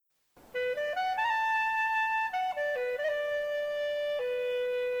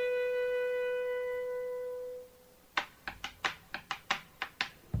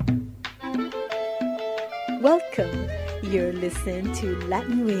You're listening to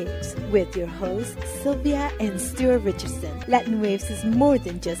Latin Waves with your hosts, Sylvia and Stuart Richardson. Latin Waves is more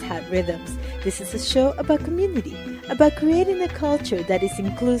than just hot rhythms. This is a show about community, about creating a culture that is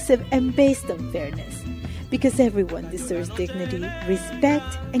inclusive and based on fairness. Because everyone deserves dignity,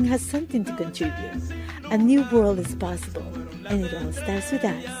 respect, and has something to contribute. A new world is possible, and it all starts with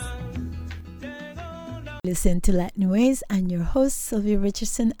us. Listen to Latin Waves. I'm your host, Sylvia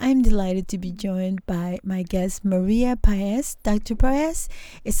Richardson. I'm delighted to be joined by my guest, Maria Paez. Dr. Paez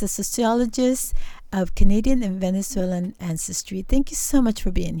is a sociologist of Canadian and Venezuelan ancestry. Thank you so much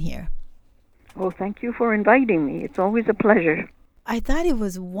for being here. Well, thank you for inviting me. It's always a pleasure. I thought it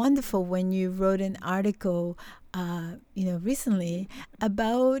was wonderful when you wrote an article, recently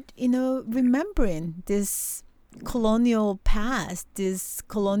about, remembering this colonial past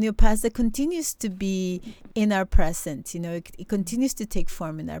that continues to be in our present. It continues to take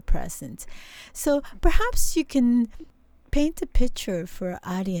form in our present. So perhaps you can paint a picture for our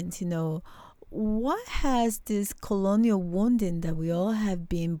audience. What has this colonial wounding that we all have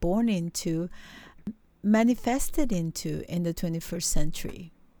been born into manifested into in the 21st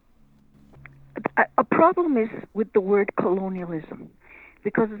century? A problem is with the word colonialism,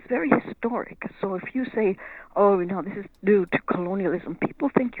 because it's very historic. So if you say, this is due to colonialism, people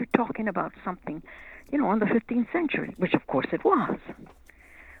think you're talking about something, in the 15th century, which of course it was.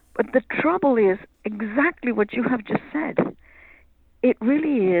 But the trouble is exactly what you have just said. It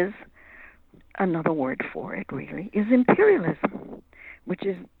really is, another word for it really, is imperialism, which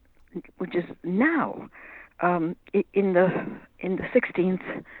is now in the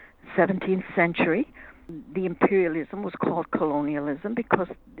 16th, 17th century. The imperialism was called colonialism because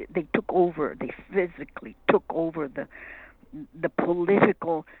they physically took over the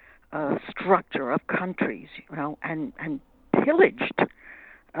political structure of countries, and pillaged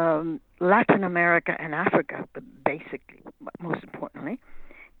Latin America and Africa, but basically, most importantly.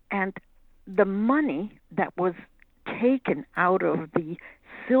 And the money that was taken out of the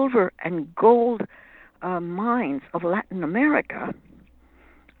silver and gold mines of Latin America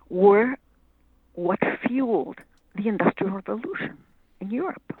were what fueled the Industrial Revolution in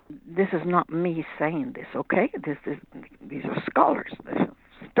Europe. This is not me saying this, okay? These are scholars that have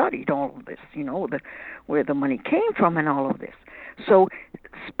studied all of this, where the money came from and all of this. So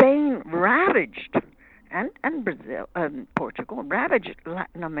Spain ravaged, and Brazil and Portugal ravaged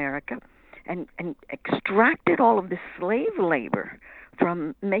Latin America and extracted all of this slave labor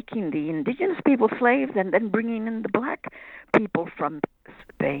from making the indigenous people slaves and then bringing in the black people from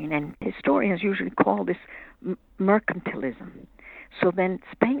Spain. And historians usually call this mercantilism. So then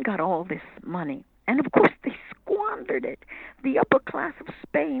Spain got all this money. And of course they squandered it. The upper class of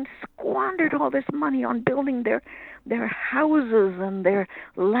Spain squandered all this money on building their houses and their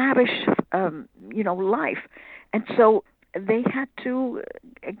lavish, life. And so they had to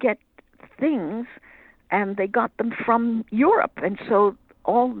get things, and they got them from Europe. And so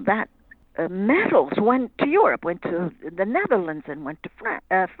all that metals went to Europe, went to the Netherlands, and went to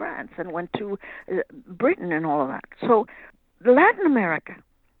France, and went to Britain and all of that. So Latin America,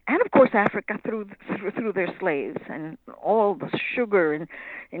 and of course Africa through their slaves, and all the sugar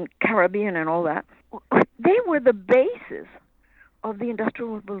in Caribbean and all that, they were the basis of the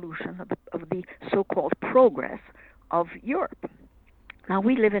Industrial Revolution, of the so-called progress of Europe. Now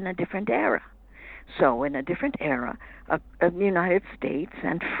we live in a different era. So in a different era, the United States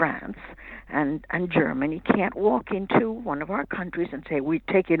and France and Germany can't walk into one of our countries and say, we're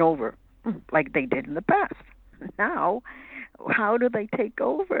taking over, like they did in the past. Now, how do they take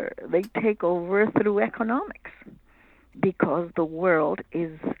over? They take over through economics, because the world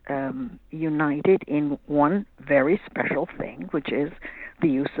is united in one very special thing, which is the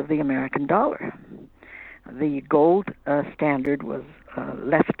use of the American dollar. The gold standard was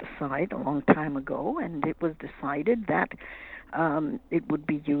left aside a long time ago, and it was decided that it would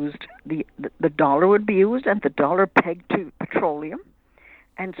be used, the dollar would be used, and the dollar pegged to petroleum.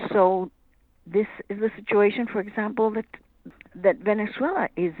 And so this is the situation, for example, that Venezuela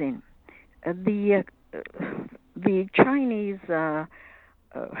is in. The Chinese,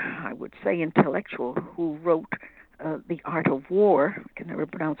 I would say, intellectual who wrote The Art of War, I can never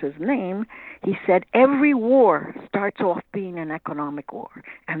pronounce his name, he said every war starts off being an economic war.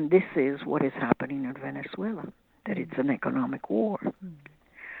 And this is what is happening in Venezuela, that it's an economic war.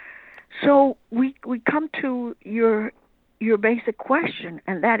 So we come to your basic question,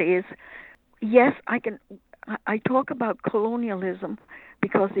 and that is, yes, I talk about colonialism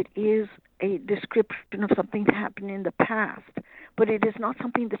because it is a description of something that happened in the past, but it is not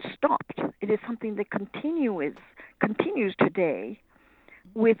something that stopped. It is something that continues today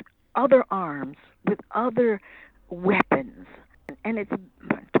with other arms, with other weapons. And it's,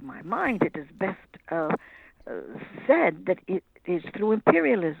 to my mind, it is best uh, said that it is through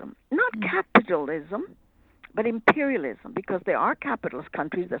imperialism, not capitalism, but imperialism, because there are capitalist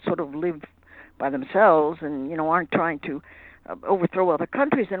countries that sort of live by themselves and aren't trying to overthrow other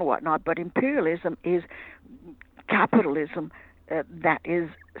countries and whatnot. But imperialism is capitalism that is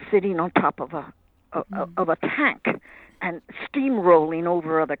sitting on top of a tank and steamrolling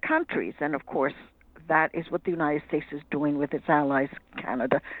over other countries. And of course, that is what the United States is doing with its allies,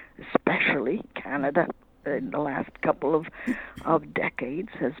 Canada, especially Canada. In the last couple of decades,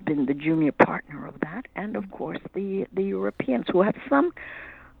 has been the junior partner of that, and of course the Europeans, who have some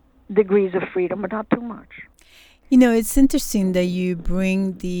degrees of freedom, but not too much. It's interesting that you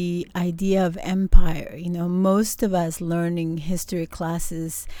bring the idea of empire. Most of us learning history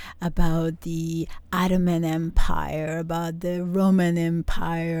classes about the Ottoman Empire, about the Roman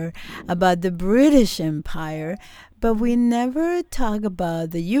Empire, about the British Empire, but we never talk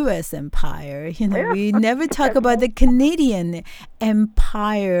about the U.S. Empire. We never talk about the Canadian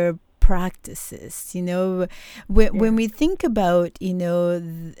Empire practices. When we think about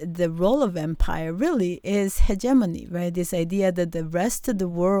the role of empire, really is hegemony, right? This idea that the rest of the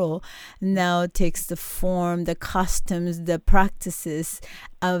world now takes the form, the customs, the practices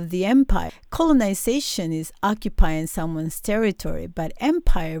of the empire. Colonization is occupying someone's territory, but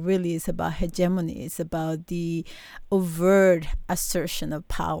empire really is about hegemony. It's about the overt assertion of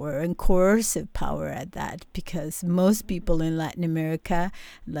power and coercive power at that, because most people in Latin America,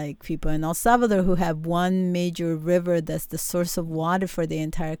 like people in El Salvador who have one major river that's the source of water for the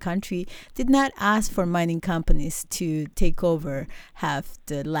entire country, did not ask for mining companies to take over half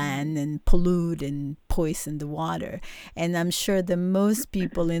the land and pollute and poison the water. And I'm sure that most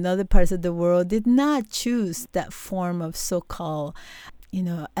people in other parts of the world did not choose that form of so-called,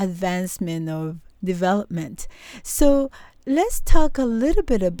 advancement of development. So let's talk a little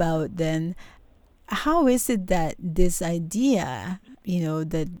bit about then, how is it that this idea,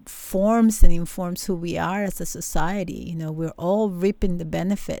 that forms and informs who we are as a society, we're all reaping the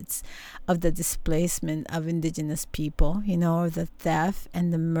benefits of the displacement of indigenous people, or the theft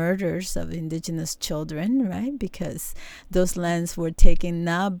and the murders of indigenous children, right? Because those lands were taken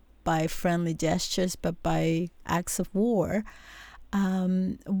not by friendly gestures, but by acts of war.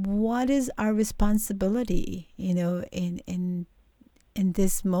 What is our responsibility, in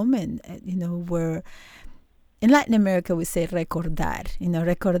this moment, where in Latin America we say recordar.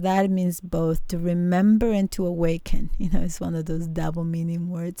 Recordar means both to remember and to awaken. It's one of those double meaning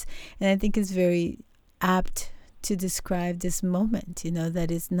words. And I think it's very apt to describe this moment,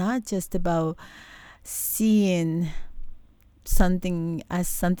 that it's not just about seeing something as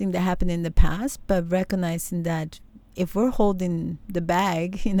something that happened in the past, but recognizing that if we're holding the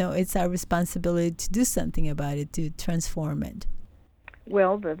bag, it's our responsibility to do something about it, to transform it.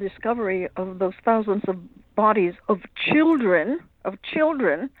 Well, the discovery of those thousands of bodies of children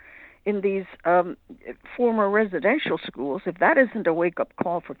in these former residential schools, if that isn't a wake-up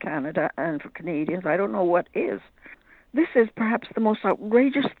call for Canada and for Canadians, I don't know what is. This is perhaps the most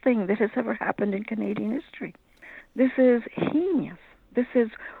outrageous thing that has ever happened in Canadian history. This is heinous. This is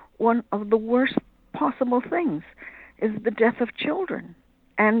one of the worst possible things, is the death of children.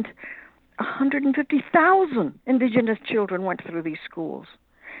 And 150,000 Indigenous children went through these schools.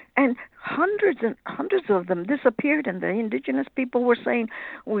 And hundreds of them disappeared, and the Indigenous people were saying,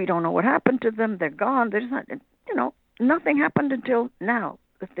 we don't know what happened to them, they're gone. There's not, nothing happened until now.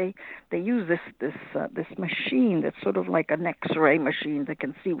 That they use this machine that's sort of like an X-ray machine that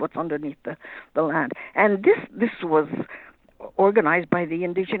can see what's underneath the land. And this was organized by the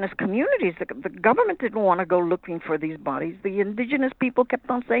indigenous communities. The government didn't want to go looking for these bodies. The indigenous people kept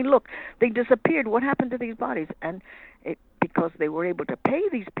on saying, look, they disappeared. What happened to these bodies? And because they were able to pay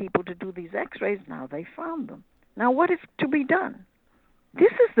these people to do these X-rays, now they found them. Now what is to be done?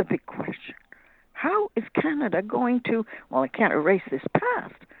 This is the big question. How is Canada going to, well, it can't erase this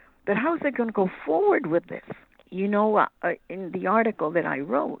past, but how is it going to go forward with this? In the article that I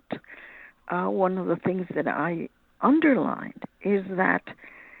wrote, one of the things that I underlined is that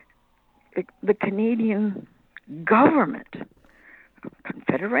the Canadian government,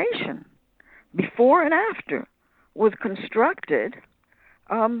 Confederation, before and after, was constructed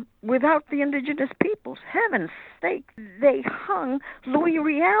without the indigenous peoples. Heaven's sake, they hung Louis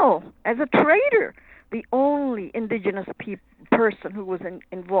Riel as a traitor, the only indigenous person who was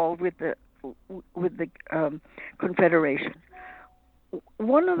involved with the Confederation.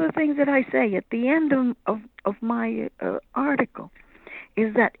 One of the things that I say at the end of my article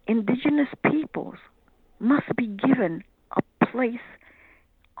is that indigenous peoples must be given a place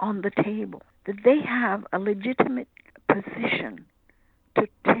on the table. that they have a legitimate position to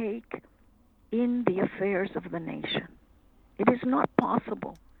take in the affairs of the nation. It is not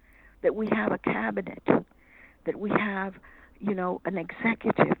possible that we have a cabinet, that we have, an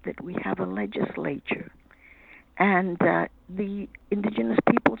executive, that we have a legislature, and the indigenous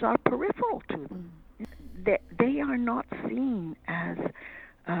peoples are peripheral to them. They are not seen as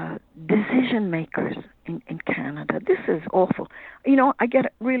decision makers in Canada. This is awful. I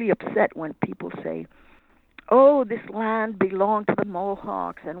get really upset when people say, "Oh, this land belonged to the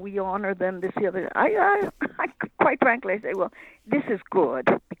Mohawks, and we honor them." This, the other. I quite frankly, I say, well, this is good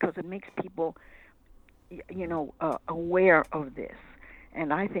because it makes people, aware of this,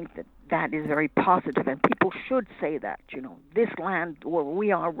 and I think that is very positive, and people should say that. This land where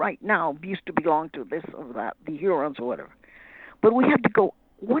we are right now used to belong to this or that, the Hurons or whatever. But we have to go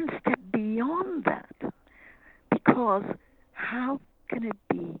one step beyond that, because how can it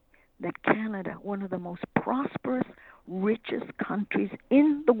be that Canada, one of the most prosperous, richest countries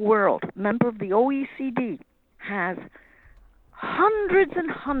in the world, member of the OECD, has hundreds and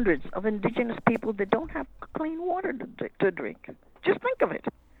hundreds of indigenous people that don't have clean water to drink? Just think of it.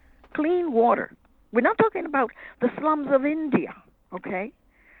 Clean water. We're not talking about the slums of India, okay?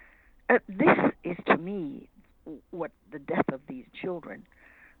 This is, to me, what the death of these children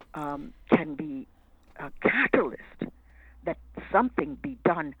can be a catalyst that something be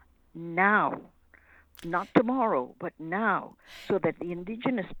done now, not tomorrow, but now, so that the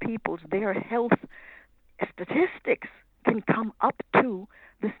indigenous peoples, their health statistics can come up to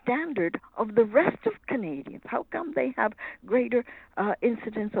the standard of the rest of Canadians. How come they have greater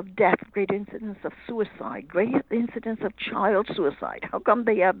incidence of death, greater incidence of suicide, greater incidence of child suicide? How come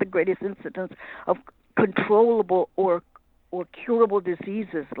they have the greatest incidence of controllable or curable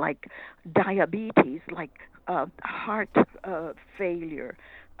diseases like diabetes, like heart failure?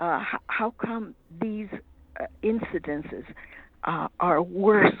 How come these incidences are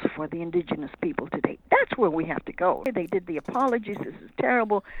worse for the indigenous people today? That's where we have to go. They did the apologies. This is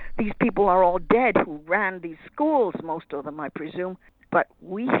terrible. These people are all dead who ran these schools, most of them, I presume. But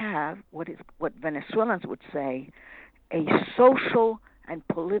we have what Venezuelans would say, a social and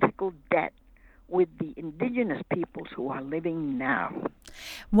political debt with the indigenous peoples who are living now.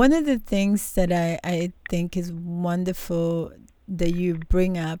 One of the things that I think is wonderful that you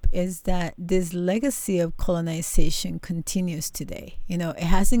bring up is that this legacy of colonization continues today. It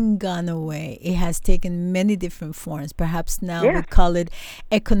hasn't gone away. It has taken many different forms. Perhaps now we call it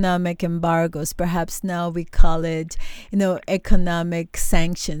economic embargoes. Perhaps now we call it, economic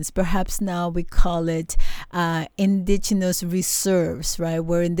sanctions. Perhaps now we call it indigenous reserves, right?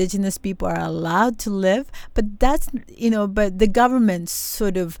 Where indigenous people are allowed to live, but but the government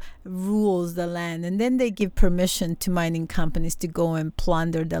sort of rules the land, and then they give permission to mining companies to go and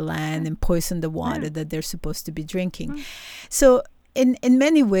plunder the land and poison the water that they're supposed to be drinking. So in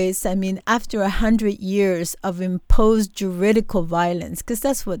many ways, after 100 years of imposed juridical violence, because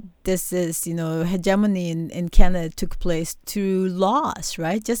that's what this is, hegemony in Canada took place through laws,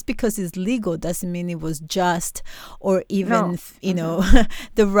 right? Just because it's legal doesn't mean it was just or even,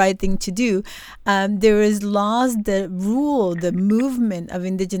 the right thing to do. There is laws that rule the movement of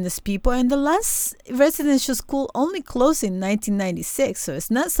indigenous people, and the last residential school only closed in 1996, so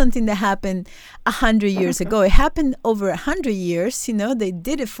it's not something that happened 100 years ago. It happened over 100 years. They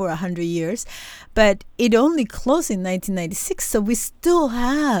did it for 100 years, but it only closed in 1996. So we still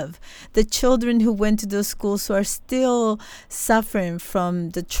have the children who went to those schools who are still suffering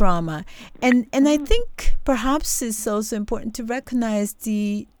from the trauma. And I think perhaps it's also important to recognize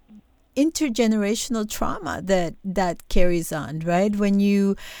the intergenerational trauma that carries on, right? When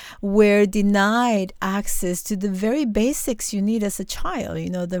you were denied access to the very basics you need as a child,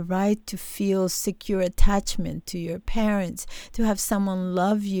 the right to feel secure attachment to your parents, to have someone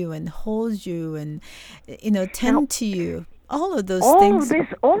love you and hold you and, tend to you. All of those things.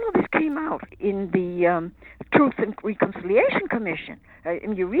 All of this came out in the Truth and Reconciliation Commission.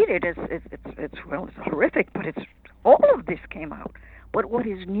 And you read it, it's horrific, but all of this came out. But what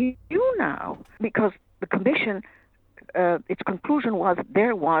is new now, because the commission, its conclusion was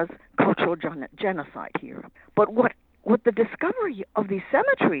there was cultural genocide here. But what the discovery of these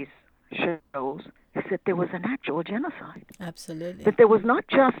cemeteries shows is that there was an actual genocide. Absolutely. That there was not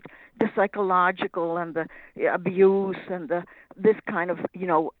just the psychological and the abuse and this kind of,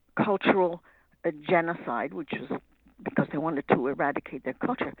 cultural genocide, which is because they wanted to eradicate their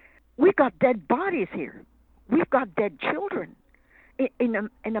culture. We've got dead bodies here. We've got dead children. In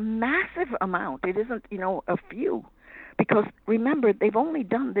a massive amount. It isn't, a few. Because remember, they've only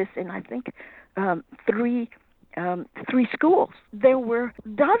done this in, I think, 3 three schools. There were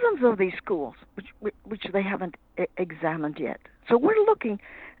dozens of these schools, which they haven't examined yet. So we're looking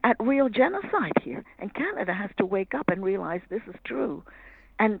at real genocide here, and Canada has to wake up and realize this is true.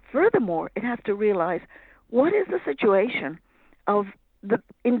 And furthermore, it has to realize what is the situation of the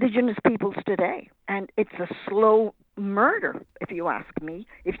indigenous peoples today. And it's a slow murder, if you ask me,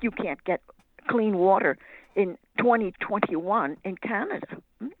 if you can't get clean water in 2021 in Canada.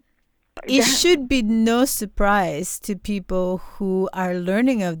 It should be no surprise to people who are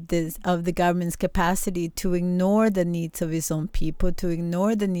learning of this, of the government's capacity to ignore the needs of its own people, to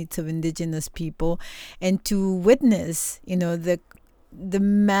ignore the needs of indigenous people, and to witness, the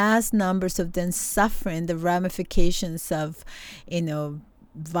mass numbers of them suffering, the ramifications of,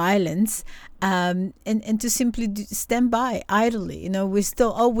 violence, and to simply stand by idly. We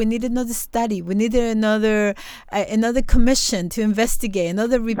still, we need another study, we need another commission to investigate,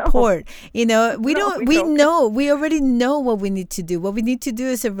 another report. We already know what we need to do. What we need to do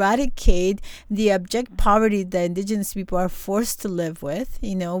is eradicate the abject poverty that indigenous people are forced to live with.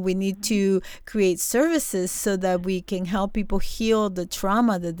 We need to create services so that we can help people heal the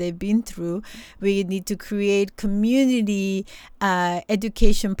trauma that they've been through. We need to create community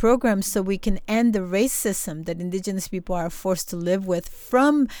education programs so we can end the racism that indigenous people are forced to live with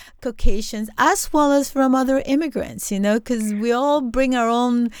from Caucasians as well as from other immigrants, because we all bring our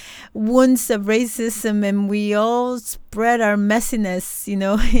own wounds of racism and we all spread our messiness,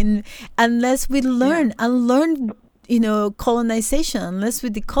 unless we unlearn colonization, unless we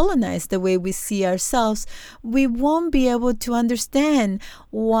decolonize the way we see ourselves, we won't be able to understand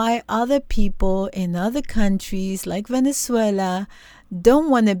why other people in other countries like Venezuela don't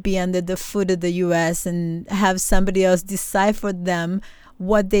want to be under the foot of the U.S. and have somebody else decide for them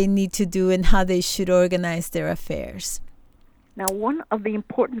what they need to do and how they should organize their affairs. Now, one of the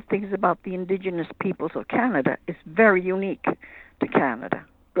important things about the indigenous peoples of Canada is very unique to Canada.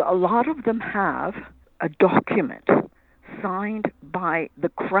 A lot of them have a document signed by the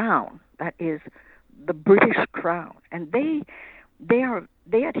Crown, that is the British Crown, and they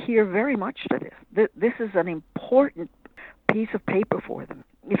adhere very much to this. This is an important piece of paper for them.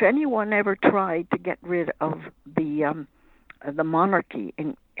 If anyone ever tried to get rid of the monarchy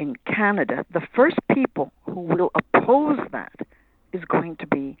in Canada, the first people who will oppose that is going to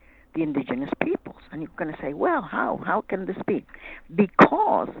be the indigenous peoples. And you're going to say, well, how can this be?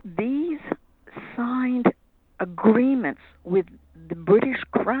 Because these signed agreements with the British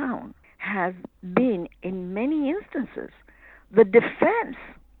Crown has been, in many instances, the defense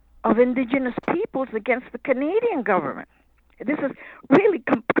of indigenous peoples against the Canadian government. This is really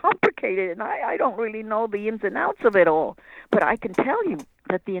complicated, and I don't really know the ins and outs of it all. But I can tell you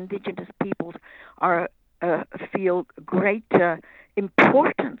that the indigenous peoples feel great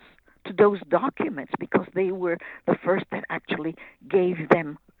importance to those documents because they were the first that actually gave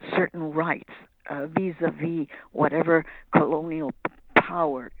them certain rights vis-a-vis whatever colonial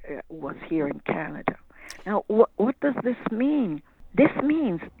power was here in Canada. Now, what does this mean? This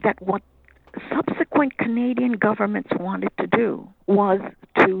means that what subsequent Canadian governments wanted to do was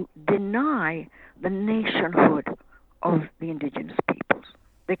to deny the nationhood of the indigenous peoples.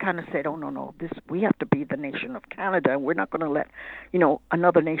 They kind of said, oh, no, we have to be the nation of Canada, and we're not going to let,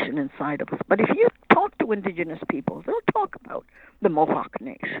 another nation inside of us. But if you talk to indigenous peoples, they'll talk about the Mohawk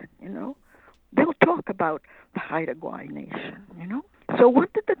Nation, They'll talk about the Haida Gwaii Nation, So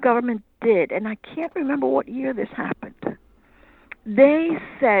what did the government did, and I can't remember what year this happened, they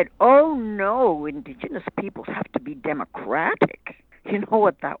said, oh, no, indigenous peoples have to be democratic. You know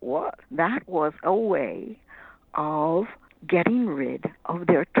what that was? That was a way of getting rid of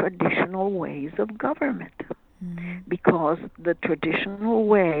their traditional ways of government. Mm-hmm. Because the traditional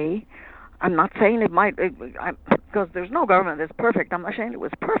way, I'm not saying it might, because there's no government that's perfect. I'm not saying it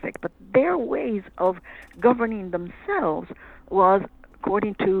was perfect, but their ways of governing themselves was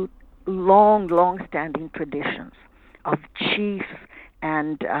according to long-standing traditions of chiefs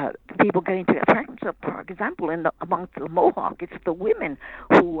and people getting together. So, for example, amongst the Mohawk, it's the women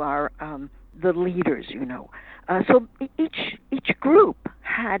who are the leaders, So each group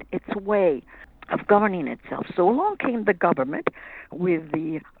had its way of governing itself. So along came the government with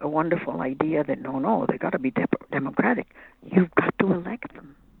the wonderful idea that, no, they got to be democratic. You've got to elect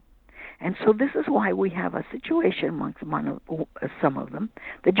them. And so this is why we have a situation amongst some of them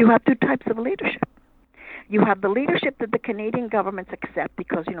that you have two types of leadership. You have the leadership that the Canadian governments accept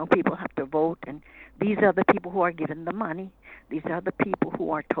because, people have to vote, and these are the people who are given the money. These are the people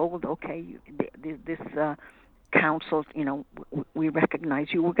who are told, okay, this council, we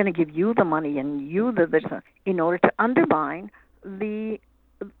recognize you. We're going to give you the money and you this, in order to undermine the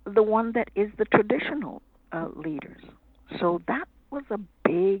one that is the traditional leaders. So that was a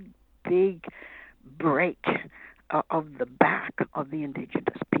big break of the back of the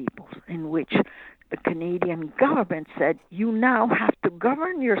indigenous peoples, in which the Canadian government said, you now have to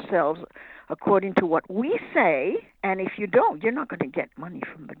govern yourselves according to what we say, and if you don't, you're not going to get money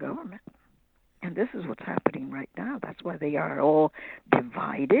from the government. And this is what's happening right now. That's why they are all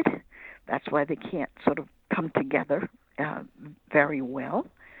divided. That's why they can't sort of come together very well.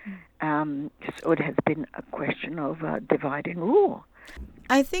 So it has been a question of divide and rule.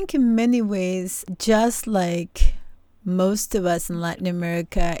 I think in many ways, just like most of us in Latin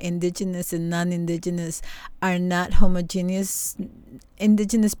America, indigenous and non-indigenous, are not homogeneous.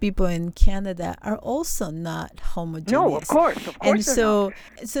 Indigenous people in Canada are also not homogeneous. No, of course and so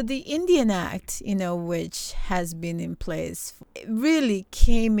not. So the Indian Act, which has been in place, really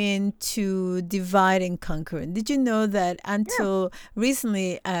came in to divide and conquer. Did you know that until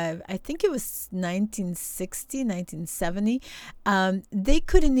recently, I think it was 1960, 1970, they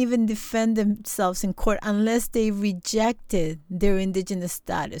couldn't even defend themselves in court unless they rejected their indigenous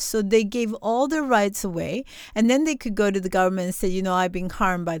status. So they gave all their rights away, and then they could go to the government and say, I've been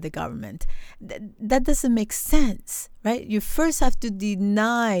harmed by the government. That doesn't make sense, right? You first have to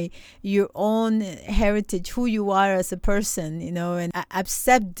deny your own heritage, who you are as a person, and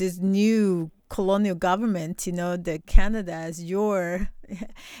accept this new colonial government, the Canada as your,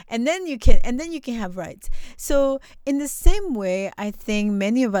 and then you can have rights. So in the same way, I think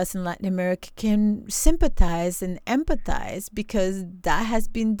many of us in Latin America can sympathize and empathize, because that has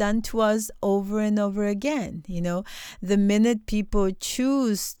been done to us over and over again. The minute people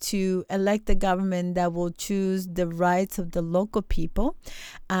choose to elect a government that will choose the rights of the local people,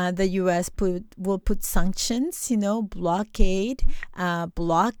 the U.S. will put sanctions, blockade,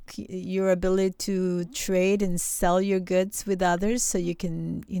 block your ability to trade and sell your goods with others, so you can,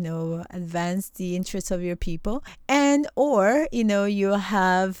 advance the interests of your people. And, or, you'll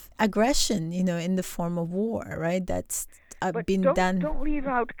have aggression, in the form of war, right? That's been done. Don't leave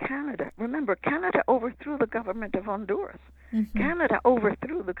out Canada. Remember, Canada overthrew the government of Honduras. Mm-hmm. Canada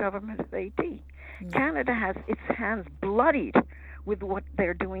overthrew the government of Haiti. Mm-hmm. Canada has its hands bloodied with what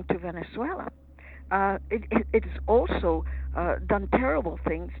they're doing to Venezuela. It's also done terrible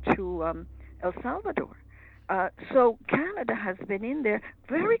things to El Salvador. So Canada has been in there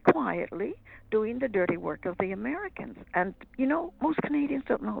very quietly doing the dirty work of the Americans. And, most Canadians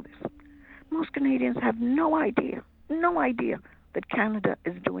don't know this. Most Canadians have no idea that Canada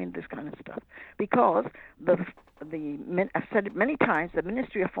is doing this kind of stuff. Because I've said it many times, the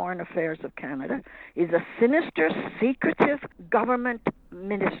Ministry of Foreign Affairs of Canada is a sinister, secretive government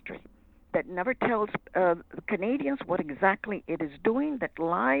ministry that never tells Canadians what exactly it is doing, that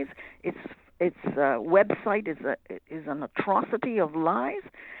lies. Its website is an atrocity of lies.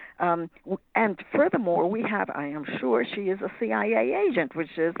 And furthermore, we have, I am sure she is a CIA agent,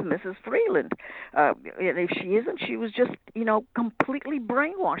 which is Mrs. Freeland. If she isn't, she was just, completely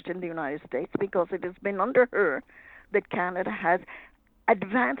brainwashed in the United States, because it has been under her that Canada has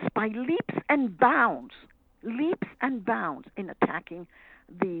advanced by leaps and bounds in attacking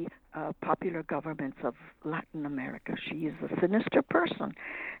the popular governments of Latin America. She is a sinister person.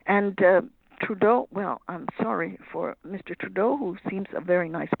 And Trudeau, well, I'm sorry for Mr. Trudeau, who seems a very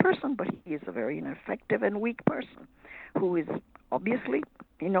nice person, but he is a very ineffective and weak person, who is obviously,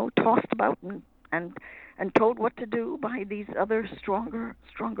 tossed about and told what to do by these other stronger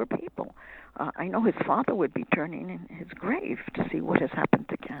people. I know his father would be turning in his grave to see what has happened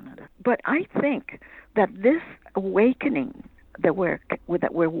to Canada. But I think that this awakening that we're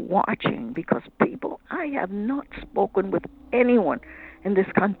watching, because I have not spoken with anyone in this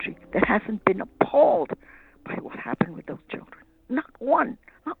country that hasn't been appalled by what happened with those children. Not one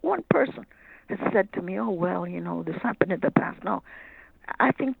person has said to me, oh, well, this happened in the past. No,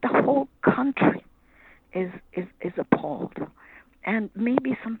 I think the whole country is appalled. And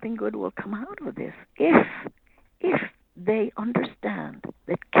maybe something good will come out of this if they understand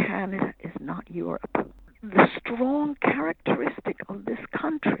that Canada is not Europe. The strong characteristic of this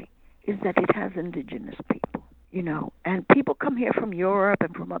country is that it has indigenous people, and people come here from Europe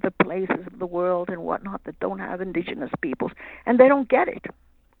and from other places of the world and whatnot that don't have indigenous peoples, and they don't get it.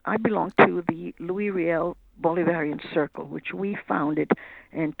 I belong to the Louis Riel Bolivarian Circle, which we founded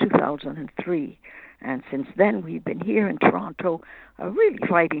in 2003. And since then, we've been here in Toronto really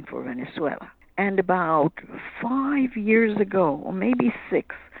fighting for Venezuela. And about 5 years ago, or maybe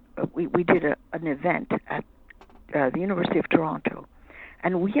 6, we did an event at the University of Toronto.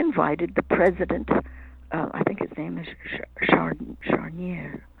 And we invited the president, I think his name is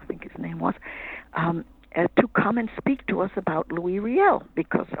Charnier, I think his name was, to come and speak to to us about Louis Riel,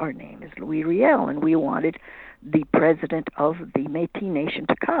 because our name is Louis Riel, and we wanted the president of the Métis Nation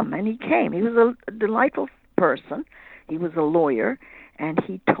to come, and he came. He was a delightful person. He was a lawyer, and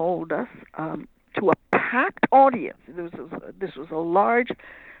he told us to a packed audience. This was a large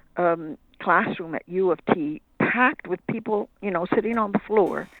classroom at U of T, packed with people, sitting on the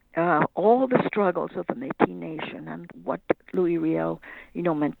floor. All the struggles of the Métis Nation and what Louis Riel,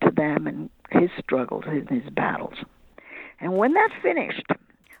 meant to them, and his struggles and his battles. And when that finished,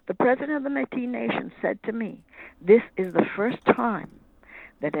 the president of the Métis Nation said to me, "This is the first time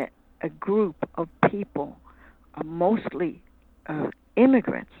that a group of people, mostly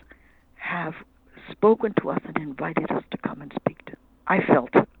immigrants, have spoken to us and invited us to come and speak to." I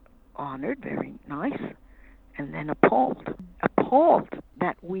felt honored, very nice, and then appalled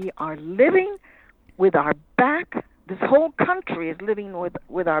that we are living with our back. This whole country is living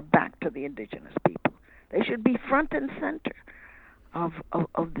with our back to the indigenous people. They should be front and center of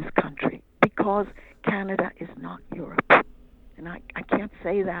this country, because Canada is not Europe. And I can't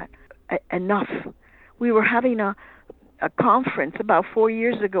say that enough. We were having a conference about 4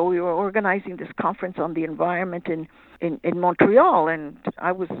 years ago. We were organizing this conference on the environment in Montreal, and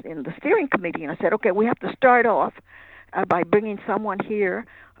I was in the steering committee, and I said, okay, we have to start off by bringing someone here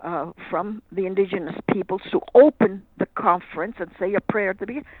from the indigenous peoples to open the conference and say a prayer at the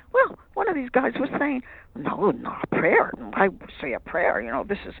beginning. Well, one of these guys was saying, "No, not a prayer. I say a prayer.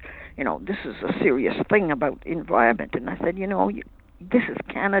 This is a serious thing about environment." And I said, this is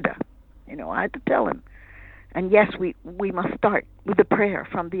Canada. I had to tell him. And yes, we must start with the prayer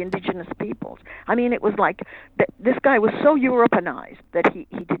from the indigenous peoples. I mean, it was like this guy was so Europeanized that he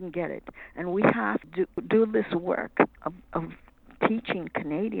didn't get it. And we have to do this work of teaching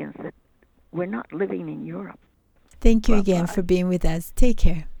Canadians that we're not living in Europe. Thank you again for being with us. Take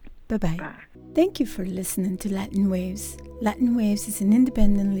care. Bye-bye. Bye. Thank you for listening to Latin Waves. Latin Waves is an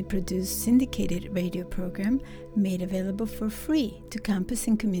independently produced syndicated radio program made available for free to campus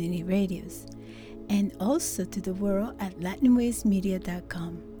and community radios, and also to the world at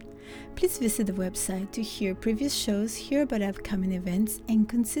latinwavesmedia.com. Please visit the website to hear previous shows, hear about upcoming events, and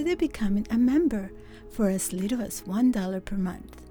consider becoming a member for as little as $1 per month.